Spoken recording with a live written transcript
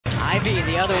Ivy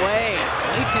the other way,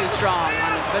 way too strong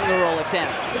on the finger roll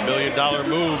attempts. $1 million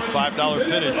move, $5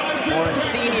 finish. Morris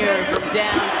Sr. from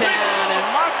downtown, and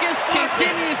Marcus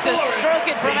continues to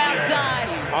stroke it from outside.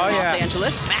 Oh, yeah. Los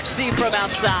Angeles, Maxey from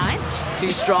outside. Too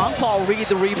strong, Paul Reed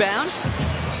the rebound.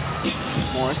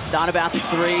 Morris thought about the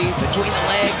three, between the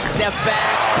legs, step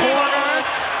back, corner,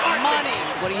 money.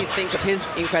 What do you think of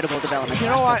his incredible development? You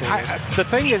know what? The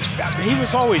thing is, he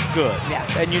was always good. Yeah.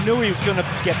 And you knew he was going to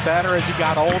get better as he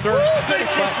got older. Ooh, good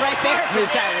assist right there. His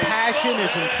passion,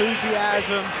 his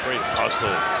enthusiasm. Great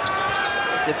hustle.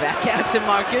 It's it back out to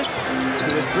Marcus,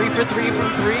 who was 3 for 3 from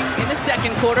 3 in the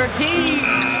second quarter. Heaves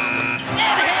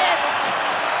and hits!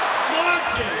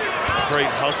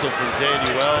 Great hustle from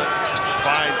Daniel.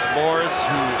 Finds Morris,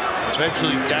 who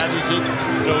eventually gathers it,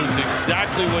 knows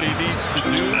exactly what he needs to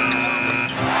do.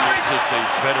 It's just a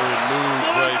veteran move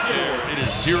right there. It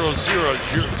is 0-0 as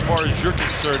far as you're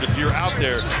concerned. If you're out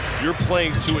there, you're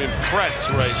playing to impress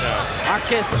right now.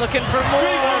 Marcus looking for more.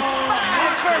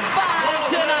 5 for 5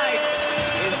 tonight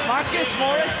is Marcus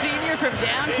Morris Sr. from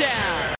downtown.